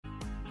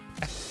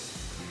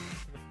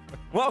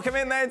Welcome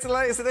in there to the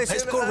latest edition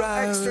Let's go of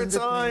round Extra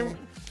Time.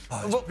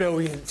 Oh, it's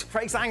brilliant.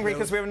 Craig's angry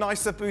because we have a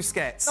nicer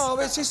Busquets. No,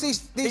 it's just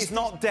these... He's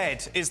not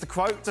dead, is the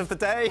quote of the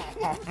day.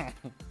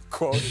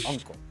 Quote,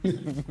 unquote.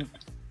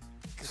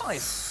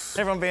 Nice.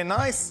 Everyone being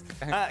nice.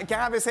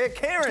 Gab is here.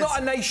 Kieran's... It's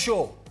not a nice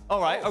show. All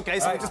right, OK,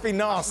 so we'll just be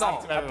nasty.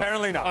 No,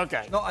 apparently not.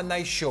 OK. Not a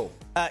nice show.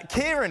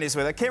 Kieran is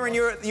with her. Kieran,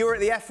 you were at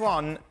the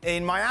F1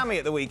 in Miami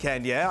at the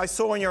weekend, yeah? I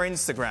saw on your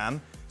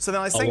Instagram. So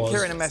then I sent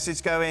Kieran a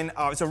message going,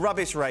 oh, it's a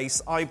rubbish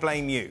race, I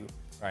blame you.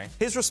 Right.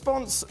 His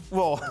response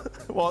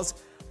was,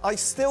 I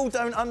still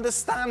don't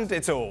understand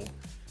it all.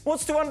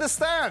 What's to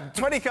understand?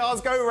 20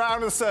 cars go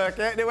around the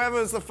circuit, and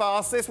whoever's the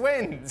fastest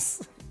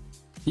wins.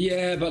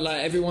 Yeah, but like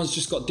everyone's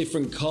just got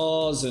different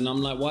cars, and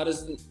I'm like, why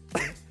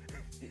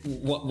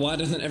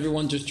doesn't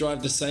everyone just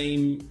drive the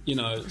same,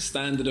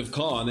 standard of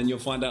car, and then you'll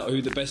find out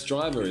who the best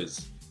driver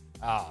is?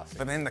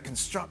 But then the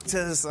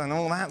constructors and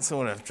all that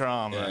sort of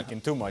drama. Yeah,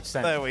 making too much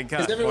sense. There we go.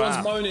 Because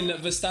everyone's moaning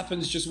that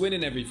Verstappen's just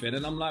winning everything,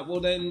 and I'm like, well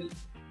then,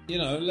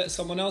 let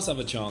someone else have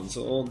a chance,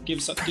 or give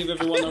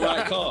everyone the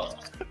right car.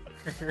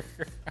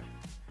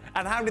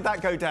 And how did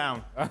that go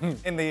down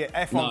in the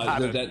F1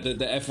 pattern?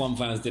 The F1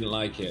 fans didn't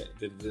like it.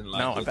 They didn't like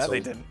No, it I bet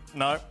they didn't.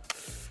 No.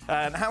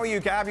 And how are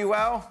you, Gab? You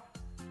well?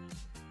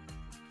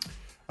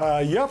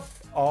 Yep,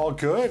 all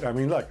good. I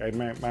mean, look, my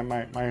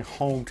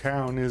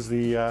hometown is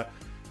the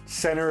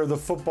center of the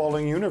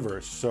footballing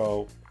universe,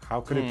 so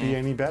how could it be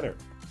any better?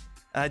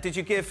 Did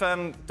you give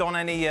Don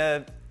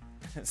any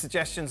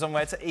suggestions on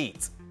where to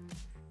eat?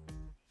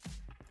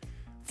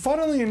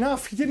 Funnily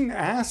enough, he didn't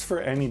ask for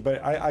any,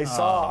 but I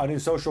saw on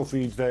his social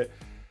feeds that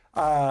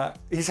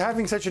he's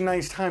having such a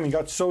nice time. He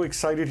got so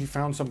excited he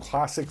found some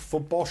classic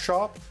football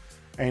shop,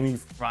 and he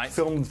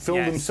filmed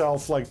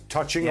himself like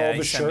touching all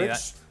the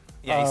shirts.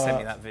 Yeah, he sent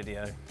me that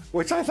video.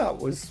 Which I thought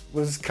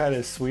was kind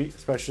of sweet,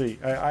 especially.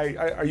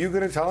 Are you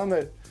going to tell him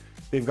that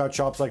they've got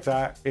shops like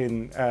that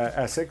in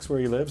Essex, where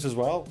he lives as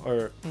well?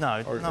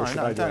 No,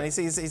 don't. He's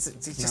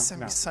just sent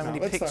me so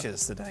many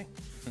pictures today.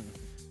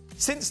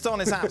 Since Don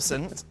is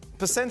absent,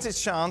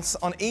 percentage chance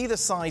on either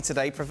side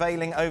today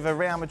prevailing over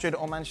Real Madrid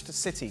or Manchester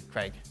City,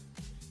 Craig?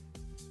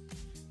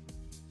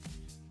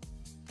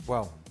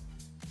 Well,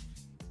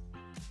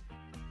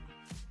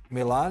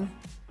 Milan,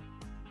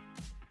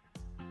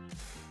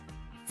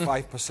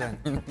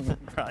 5%.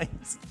 Right.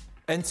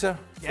 Inter,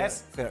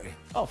 yes, 30.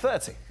 Oh,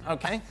 30.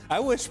 OK. I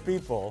wish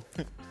people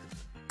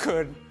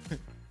could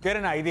get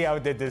an idea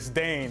of the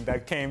disdain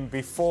that came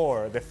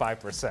before the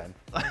 5%.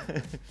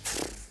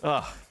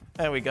 Oh,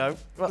 there we go.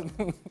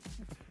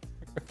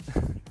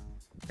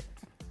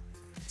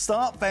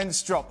 Start,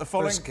 bench, drop the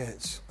following...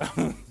 Busquets.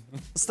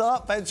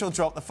 Start, bench or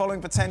drop the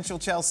following potential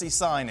Chelsea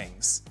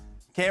signings.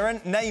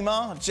 Kieran,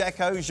 Neymar,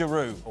 Dzeko,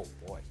 Giroud. Oh,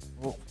 boy.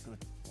 Oh, good.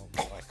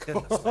 Oh, my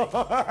goodness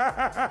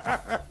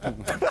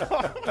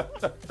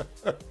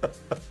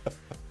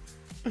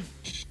me.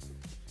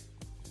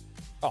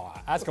 Oh,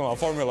 ask him about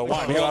Formula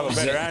One. He'll have a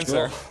better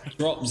answer.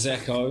 Drop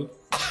Dzeko.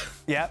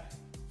 Yep.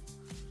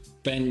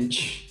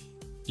 Bench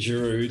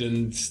Giroud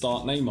and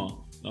start Neymar.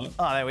 No?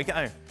 Oh, there we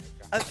go.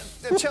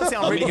 Chelsea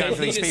aren't really going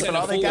for these people,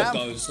 are they, Gab?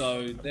 Though,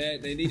 so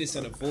they need a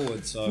centre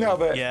forward. So no,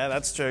 but yeah,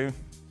 that's true.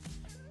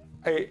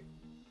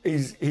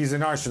 He's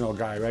an Arsenal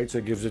guy, right? So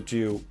it gives it to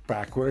you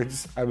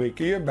backwards. I mean,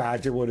 can you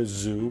imagine what a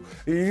zoo,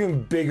 an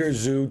even bigger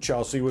zoo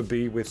Chelsea would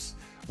be with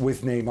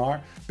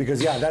Neymar?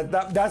 Because yeah,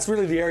 that's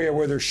really the area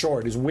where they're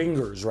short is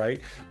wingers,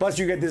 right? Plus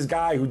you get this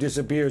guy who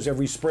disappears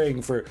every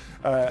spring for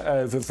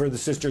the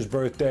sister's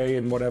birthday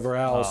and whatever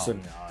else. Oh,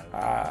 and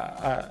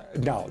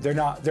no, they're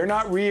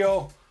not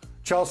real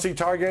Chelsea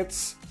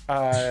targets.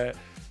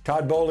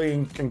 Todd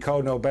Bowley and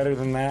co know better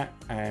than that,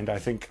 and I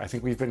think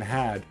we've been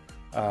had,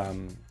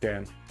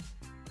 Dan.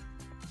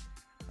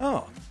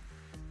 Oh.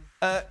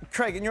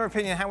 Craig, in your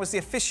opinion, how was the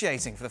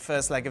officiating for the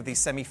first leg of these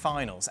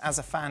semi-finals? As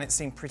a fan, it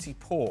seemed pretty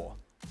poor.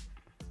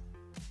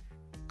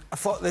 I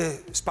thought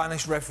the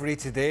Spanish referee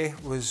today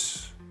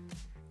was,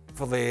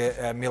 for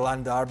the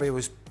Milan derby,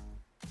 was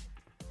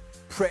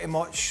pretty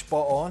much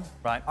spot on.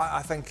 Right.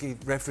 I think he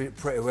refereed it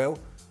pretty well.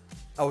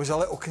 I was a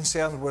little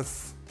concerned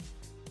with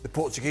the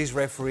Portuguese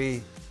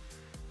referee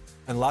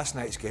in last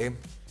night's game.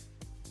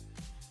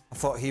 I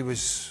thought he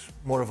was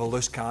more of a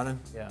loose cannon.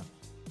 Yeah.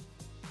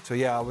 So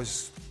yeah, I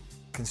was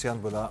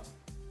concerned with that.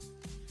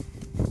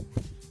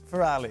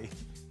 For Ali.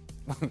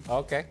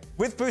 Okay.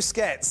 With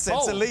Busquets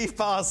set to leave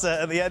Barca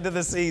at the end of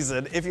the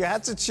season, if you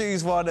had to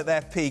choose one at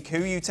their peak,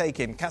 who are you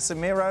taking,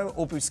 Casemiro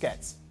or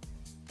Busquets?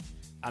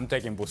 I'm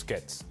taking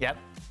Busquets. Yep.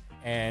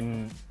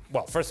 And,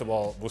 well, first of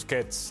all,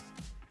 Busquets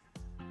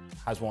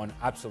has won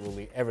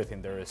absolutely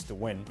everything there is to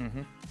win.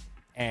 Mm-hmm.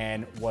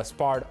 And was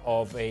part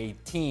of a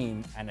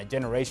team and a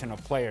generation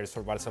of players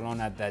for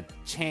Barcelona that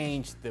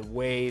changed the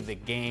way the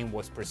game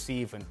was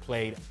perceived and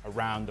played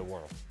around the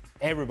world.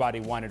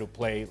 Everybody wanted to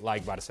play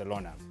like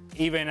Barcelona.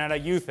 Even at a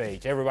youth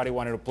age, everybody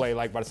wanted to play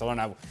like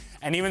Barcelona.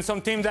 And even some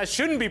teams that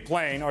shouldn't be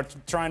playing or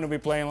trying to be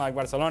playing like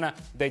Barcelona,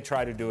 they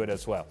try to do it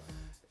as well.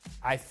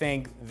 I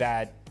think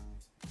that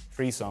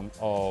threesome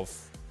of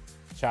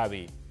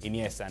Xavi,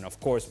 Iniesta, and of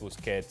course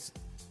Busquets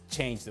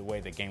changed the way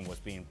the game was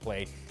being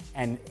played,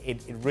 and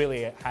it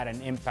really had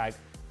an impact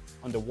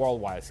on the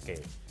worldwide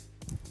scale.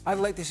 I'd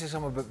like to say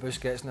something about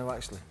Busquets now,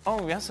 actually.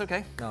 Oh, yes,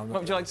 okay. No,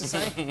 what would you like to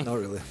say? Not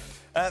really.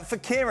 For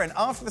Kieran,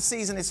 after the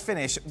season is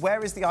finished,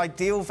 where is the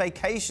ideal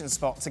vacation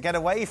spot to get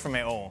away from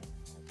it all?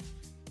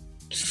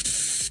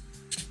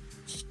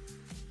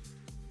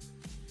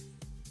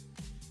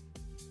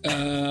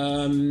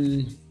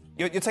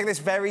 You're taking this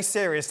very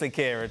seriously,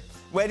 Kieran.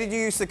 Where did you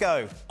used to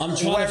go? I'm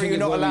trying where to think are you of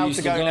not where we allowed used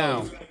to go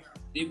now?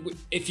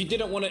 If you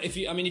didn't want to, if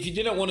you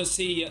didn't want to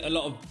see a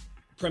lot of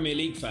Premier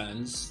League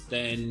fans,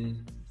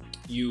 then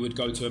you would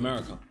go to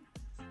America.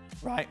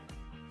 Right.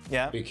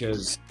 Yeah.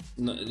 Because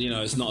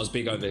it's not as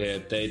big over here.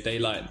 They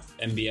like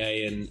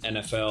NBA and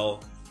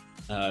NFL.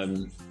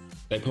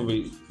 They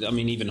probably,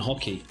 even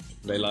hockey.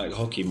 They like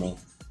hockey more.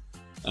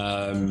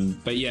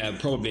 But yeah,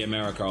 probably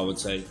America, I would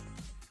say.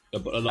 A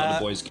lot of the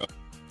boys go.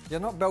 You're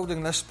not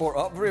building this sport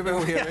up very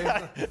well here,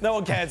 eh? No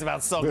one cares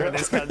about soccer in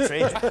this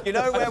country. You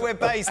know where we're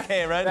based,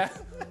 Kieran?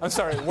 I'm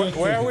sorry,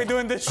 where are we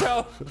doing this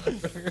show?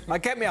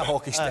 Get me a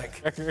hockey stick.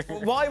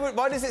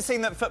 Why does it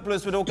seem that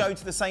footballers would all go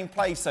to the same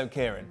place, though,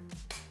 Kieran?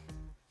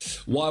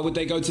 Why would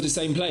they go to the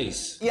same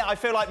place? Yeah, I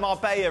feel like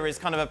Marbella is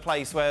kind of a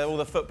place where all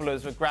the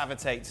footballers would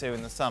gravitate to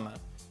in the summer.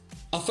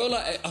 I feel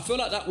like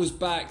that was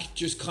back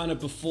just kind of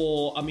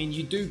before.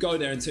 You do go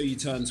there until you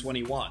turn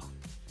 21.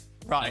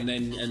 Right. And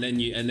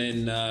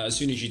then as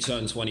soon as you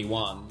turn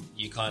 21,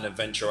 you kind of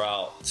venture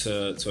out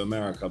to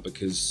America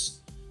because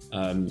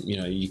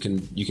you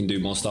can do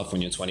more stuff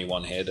when you're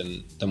 21 here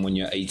than when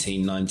you're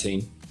 18,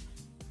 19.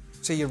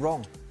 See, you're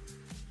wrong.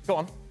 Go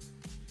on.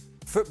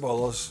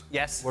 Footballers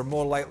were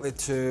more likely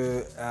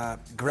to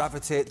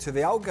gravitate to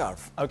the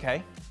Algarve.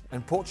 Okay.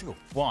 In Portugal.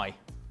 Why?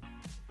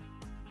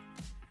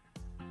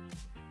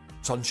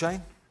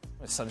 Sunshine.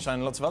 There's sunshine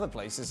in lots of other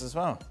places as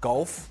well.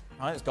 Golf.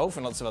 Right, it's golf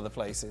in lots of other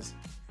places.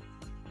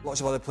 Lots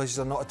of other places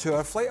are not a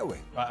 2-hour flight away.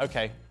 Right,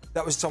 okay.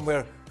 That was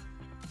somewhere...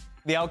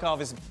 The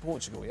Algarve is in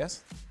Portugal,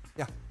 yes?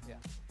 Yeah. Yeah.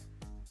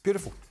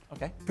 Beautiful.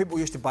 Okay. People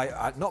used to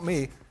buy, not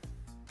me,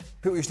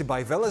 people used to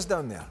buy villas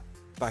down there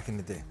back in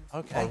the day.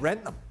 Okay. Or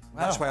rent them.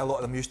 Wow. That's why a lot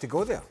of them used to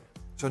go there.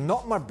 So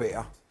not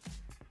Marbella.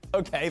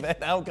 Okay, then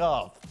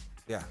Algarve.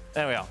 Yeah.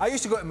 There we are. I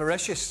used to go to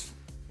Mauritius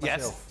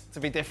myself. Yes, to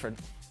be different.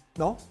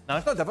 No,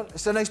 it's not different.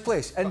 It's a nice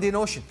place. Indian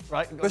Ocean.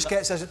 Right.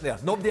 Busquets isn't there.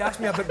 Nobody asked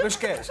me about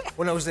Busquets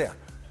when I was there.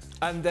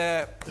 And,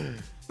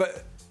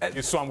 but...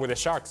 You swam with the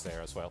sharks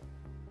there as well.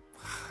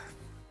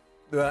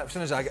 As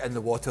soon as I get in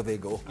the water, they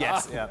go.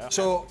 Yes, yeah.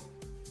 So,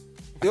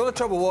 the only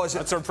trouble was...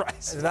 That's a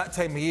surprise. At that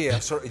time of year,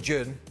 sort of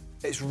June,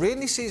 it's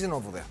rainy season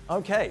over there.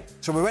 Okay.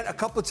 So we went a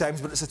couple of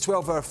times, but it's a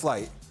 12-hour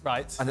flight.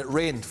 Right. And it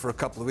rained for a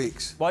couple of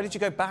weeks. Why did you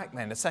go back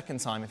then, a second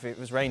time, if it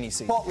was rainy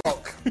season?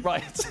 Potluck.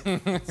 Right.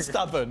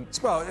 Stubborn.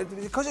 Well,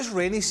 because it's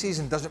rainy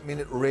season doesn't mean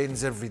it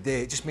rains every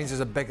day. It just means there's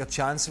a bigger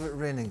chance of it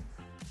raining.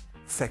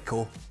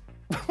 Fickle.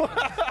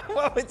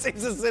 Well, it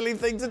seems a silly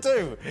thing to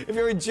do. If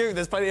you're in June,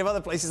 there's plenty of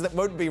other places that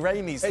won't be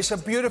rainy. It's a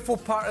beautiful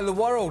part of the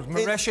world.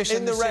 Mauritius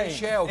in the rain.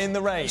 Seychelles. In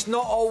the rain. It's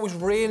not always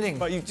raining.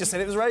 But you just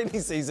said it was rainy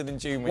season in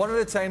June. One of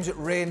the times it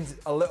rained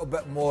a little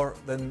bit more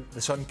than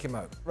the sun came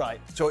out. Right.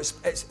 So it's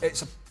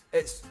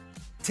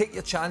take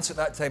your chance at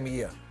that time of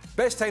year.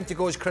 Best time to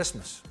go is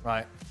Christmas.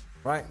 Right.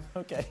 Right.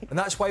 Okay. And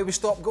that's why we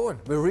stopped going.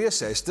 We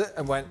reassessed it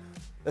and went,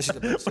 this is a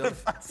bit silly. What a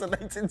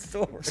fascinating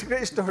story. It's a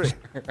great story.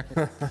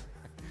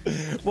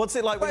 What's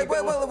it like when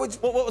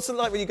what's it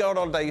like when you go on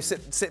holiday, you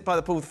sit by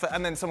the pool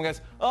and then someone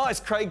goes, oh, it's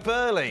Craig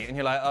Burley, and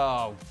you're like,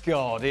 oh,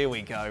 God, here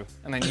we go.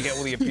 And then you get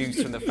all the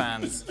abuse from the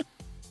fans.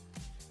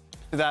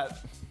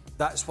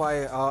 That's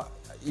why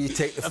you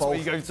take the That's why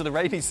you go to the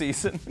rainy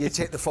season. You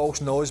take the false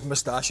nose,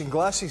 moustache and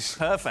glasses.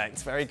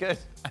 Perfect, very good.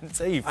 And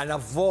teeth. And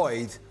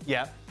avoid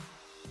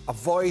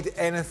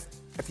anything.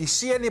 If you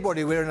see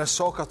anybody wearing a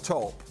soccer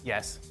top,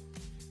 yes,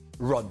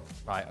 run.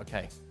 Right,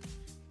 okay.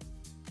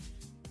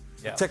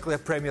 Yeah. Particularly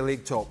a Premier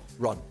League top,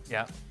 run.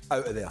 Yeah.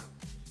 Out of there.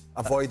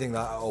 Avoiding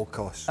that at all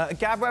costs.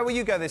 Gab, where will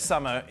you go this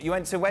summer? You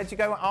went to, where'd you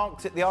go?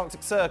 The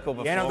Arctic Circle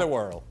before? The end of the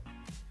world.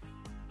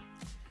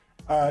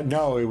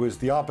 No, it was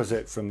the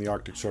opposite from the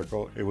Arctic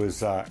Circle. It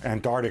was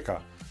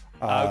Antarctica.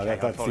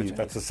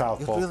 That's the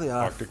South Pole. Really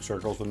Arctic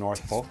Circle's the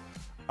North Pole.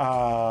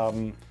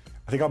 I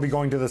think I'll be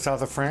going to the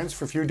south of France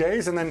for a few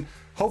days and then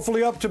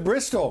hopefully up to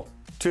Bristol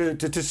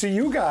to see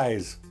you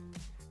guys.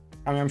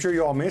 I mean, I'm sure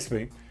you all miss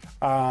me.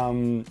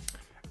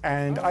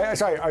 And I was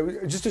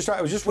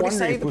just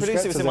wondering if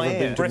Busquets has ever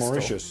been to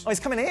Mauritius. Oh, he's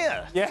coming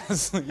here.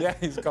 Yes, yeah,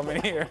 he's coming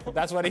here.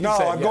 That's what he said.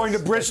 No, I'm going to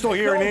Bristol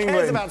here in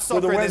England,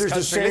 where the weather's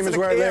the same as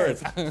where I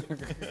live.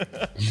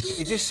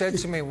 He just said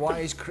to me, why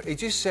is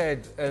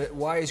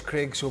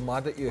Craig so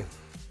mad at you?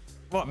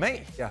 What,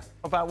 me? Yeah.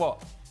 About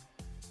what?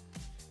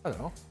 I don't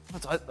know.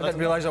 I didn't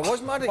realise I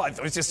was mad at you. Well,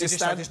 it was just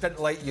I just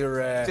didn't like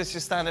your... Just your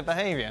standard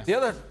behaviour. The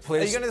other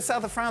place... Are you going to the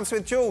south of France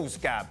with Jules,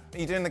 Gab? Are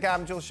you doing the Gab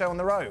and Jules show on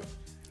the road?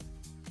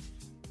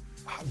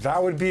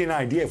 That would be an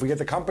idea. If we get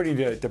the company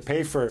to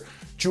pay for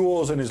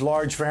Jules and his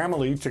large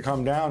family to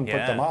come down,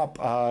 put them up,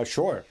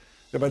 sure.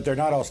 But they're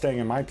not all staying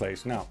in my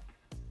place, no.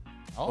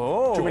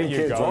 Oh, Too many there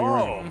you kids go. running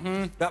around.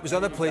 Mm-hmm. That was the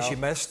other place you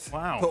missed.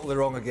 Wow. Totally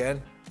wrong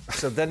again.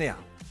 Sardinia.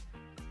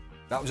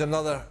 That was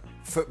another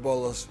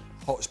footballer's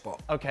hotspot.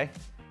 Okay.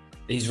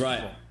 He's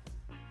right.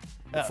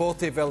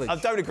 Forte Village. I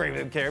don't agree with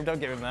him, Kieran. Don't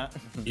give him that.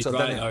 He's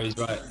Sardinia. right. No, he's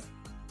right.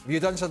 Have you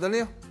done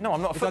Sardinia? No,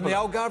 I'm not a You've done the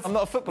footballer. Algarve? I'm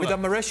not a footballer. Have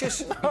you done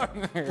Mauritius?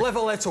 Live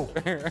a little.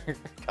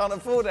 Can't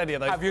afford any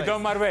of those Have you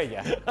done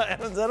Marbella? I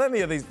haven't done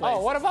any of these places.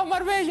 Oh, what about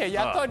Marbella?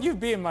 Yeah, I thought you'd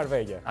be in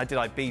Marbella. I did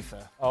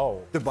Ibiza.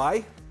 Oh.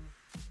 Dubai?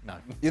 No.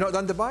 You not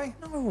done Dubai?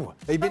 No.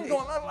 Have you been,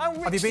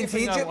 Have you been to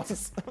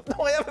Egypt?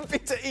 No, I haven't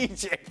been to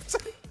Egypt.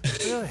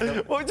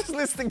 Well, we're just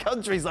listing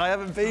countries I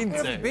haven't been to.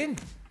 Where have you been?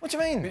 What do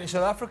you mean? Been to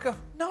South Africa?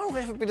 No,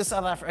 I haven't been to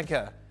South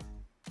Africa.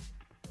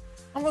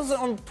 I wasn't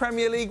on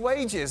Premier League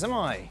wages, am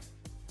I?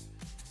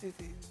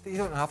 You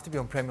don't have to be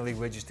on Premier League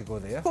wages to go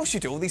there. Of course you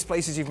do. All these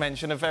places you've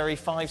mentioned are very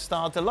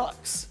five-star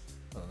deluxe.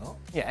 I don't know.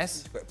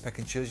 Yes. Got to pick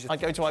and choose. I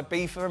go to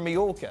Ibiza and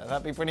Mallorca.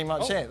 That'd be pretty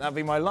much it. That'd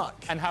be my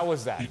luck. And how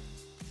was that?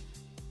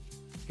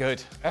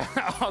 Good.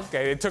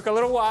 Okay, it took a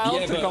little while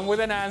to but come with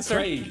an answer.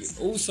 Craig,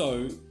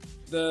 also,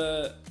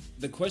 the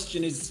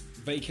question is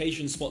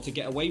vacation spot to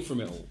get away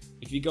from it all.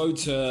 If you go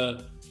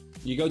to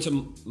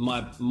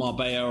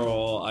Marbella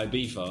or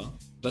Ibiza,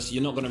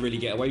 you're not going to really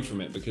get away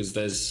from it because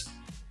there's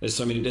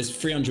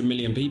 300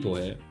 million people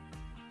here.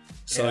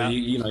 So Yeah.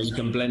 you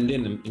can blend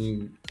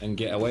in and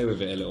get away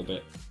with it a little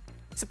bit.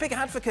 He's a big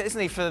advocate, isn't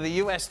he, for the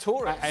US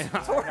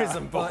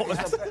tourism board?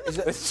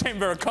 The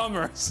Chamber of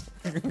Commerce.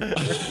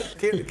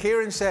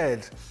 Kieran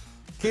said,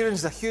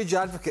 Kieran's a huge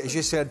advocate, as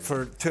you said,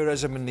 for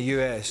tourism in the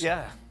US.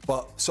 Yeah.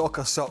 But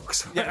soccer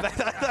sucks.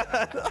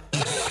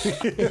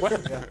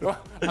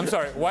 I'm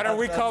sorry, what are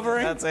we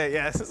covering? That's it,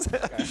 yes.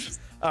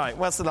 All right,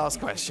 what's the last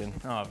question?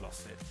 Oh, I've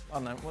lost it. Oh,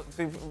 no.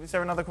 Is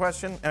there another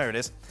question? There it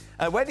is.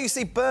 Where do you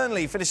see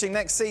Burnley finishing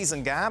next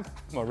season, Gab?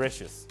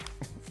 Mauritius.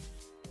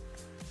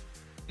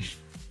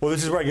 Well,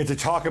 this is where I get to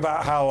talk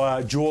about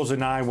how Jules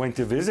and I went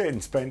to visit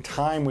and spent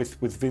time with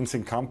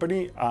Vincent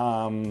Kompany.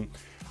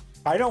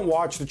 I don't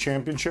watch the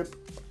championship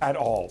at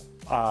all.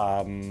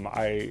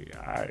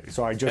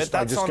 So I just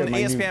That's on get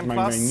my ESPN my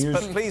Plus, news.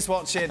 but please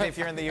watch it if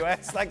you're in the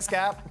US. Thanks,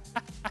 Gab.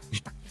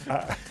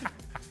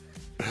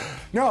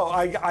 No,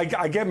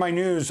 I get my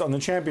news on the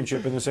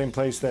championship in the same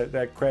place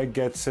that Craig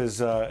gets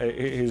his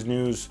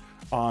news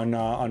on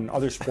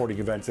other sporting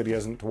events that he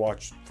hasn't to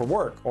watch for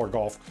work or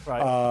golf,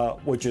 Right.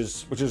 which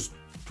is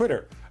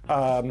Twitter.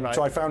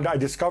 So I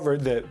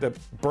discovered that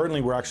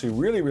Burnley were actually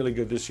really, really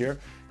good this year.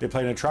 They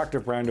play an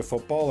attractive brand of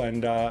football,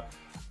 and I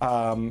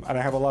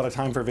have a lot of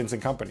time for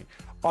Vincent Kompany.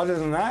 Other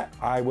than that,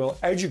 I will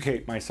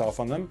educate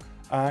myself on them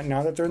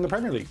now that they're in the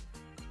Premier League.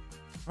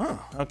 Oh,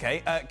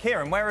 okay.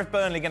 Kieran, where is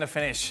Burnley going to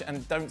finish?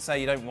 And don't say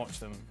you don't watch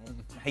them, or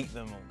hate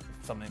them, or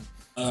something.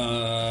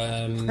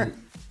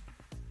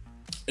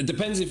 It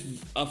depends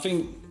I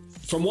think,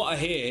 from what I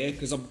hear,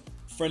 because I'm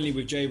friendly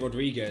with Jay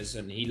Rodriguez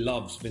and he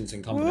loves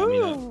Vincent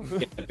Kompany. I mean, I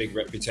get a big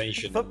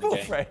reputation. Football in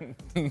the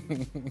game.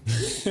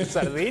 friend.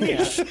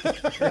 Sardinia.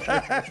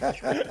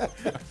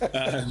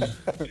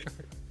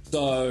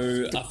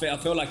 So I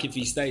feel like if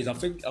he stays, I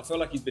feel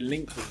like he's been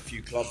linked with a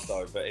few clubs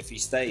though. But if he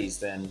stays,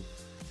 then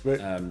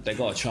they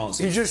got a chance.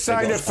 He just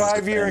signed a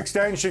 5-year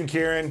extension,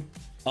 Kieran.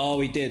 Oh,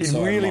 he did. He'd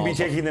Sorry, really be Miles.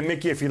 taking the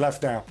mickey if he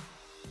left now.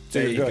 So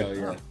There you're you good.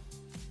 go. Yeah.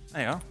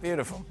 There you are.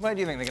 Beautiful. Where do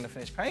you think they're going to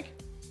finish, Craig?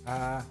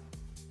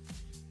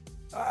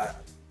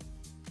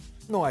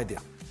 No idea.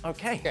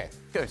 Okay.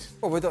 Good.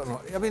 Well, we don't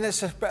know. I mean,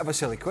 it's a bit of a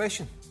silly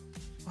question.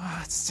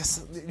 Oh, it's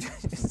just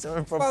it's so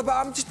improper. Well, but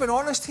I'm just being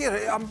honest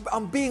here.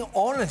 I'm being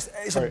honest.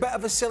 It's a Right. bit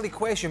of a silly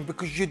question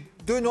because you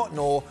do not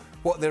know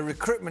what their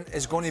recruitment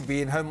is going to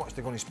be and how much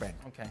they're going to spend.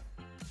 Okay.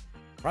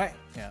 Right?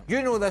 Yeah.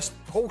 You know this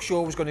whole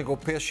show was going to go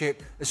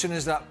pear-shaped as soon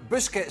as that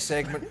Busquets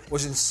segment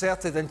was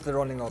inserted into the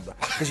running order.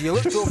 Because you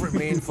looked over at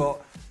me and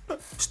thought,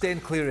 staying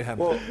clear of him.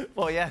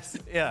 Well, yes.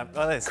 Yeah.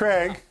 Well, this.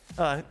 Craig,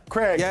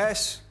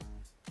 Yes.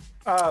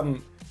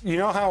 you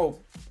know how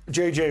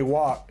JJ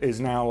Watt is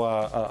now,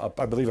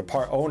 I believe, a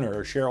part owner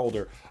or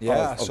shareholder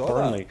Yeah, I of saw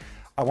Burnley. that.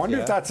 I wonder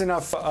Yeah. if that's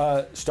enough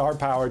star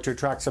power to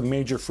attract some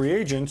major free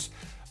agents,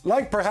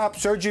 like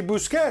perhaps Sergi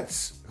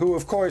Busquets, who,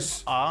 of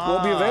course, will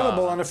be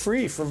available on a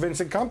free for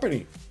Vincent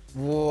Kompany.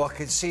 Whoa, I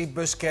could see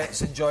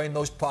Busquets enjoying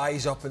those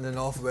pies up in the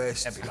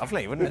northwest. That'd be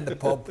lovely, wouldn't In it? the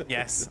pub.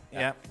 Yes.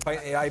 Yeah. Pint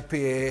of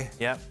IPA.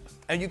 Yeah.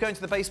 And you're going to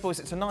the baseball? Is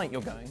it tonight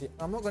you're going?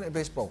 I'm not going to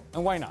baseball.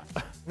 And why not?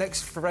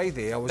 Next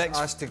Friday, I was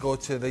asked to go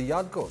to the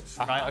Yard Goats.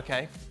 Right,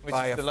 okay. Which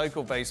By is a- the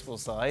local baseball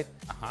side.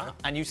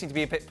 And you seem to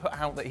be a bit put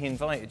out that he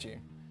invited you.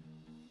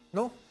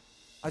 No,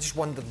 I just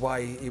wondered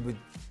why he would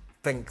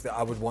think that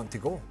I would want to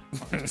go.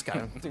 Just go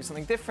and do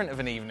something different of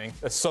an evening.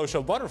 A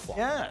social butterfly.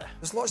 Yeah.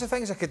 There's lots of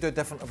things I could do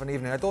different of an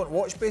evening. I don't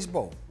watch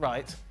baseball.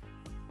 Right.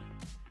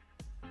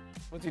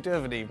 What do you do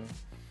of an evening?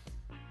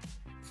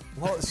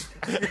 Lots.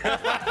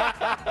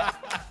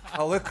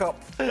 I'll look up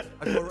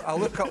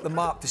the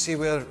map to see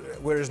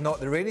where is not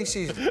the rainy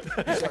season.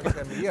 It's that time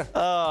of year.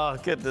 Oh,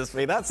 goodness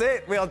me. That's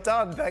it. We are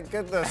done. Thank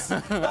goodness.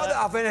 Not that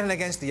I've anything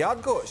against the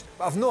yard goats,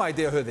 but I've no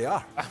idea who they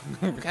are.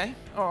 Okay.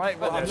 All right.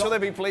 Well, I'm sure they'll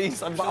be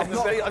pleased. I'm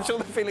sure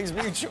the feeling's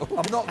mutual.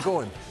 I'm not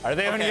going. Are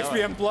they on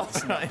ESPN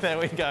Plus? Right, there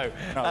we go.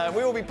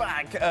 We will be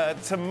back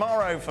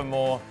tomorrow for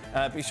more.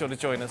 Be sure to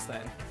join us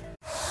then.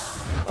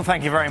 Well,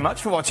 thank you very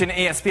much for watching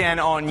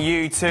ESPN on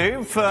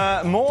YouTube.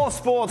 For more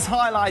sports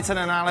highlights and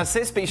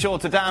analysis, be sure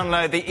to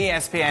download the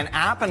ESPN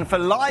app. And for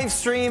live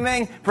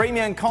streaming,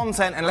 premium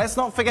content, and let's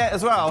not forget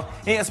as well,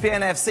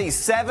 ESPN FC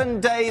 7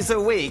 days a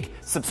week.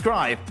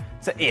 Subscribe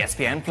to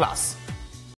ESPN Plus.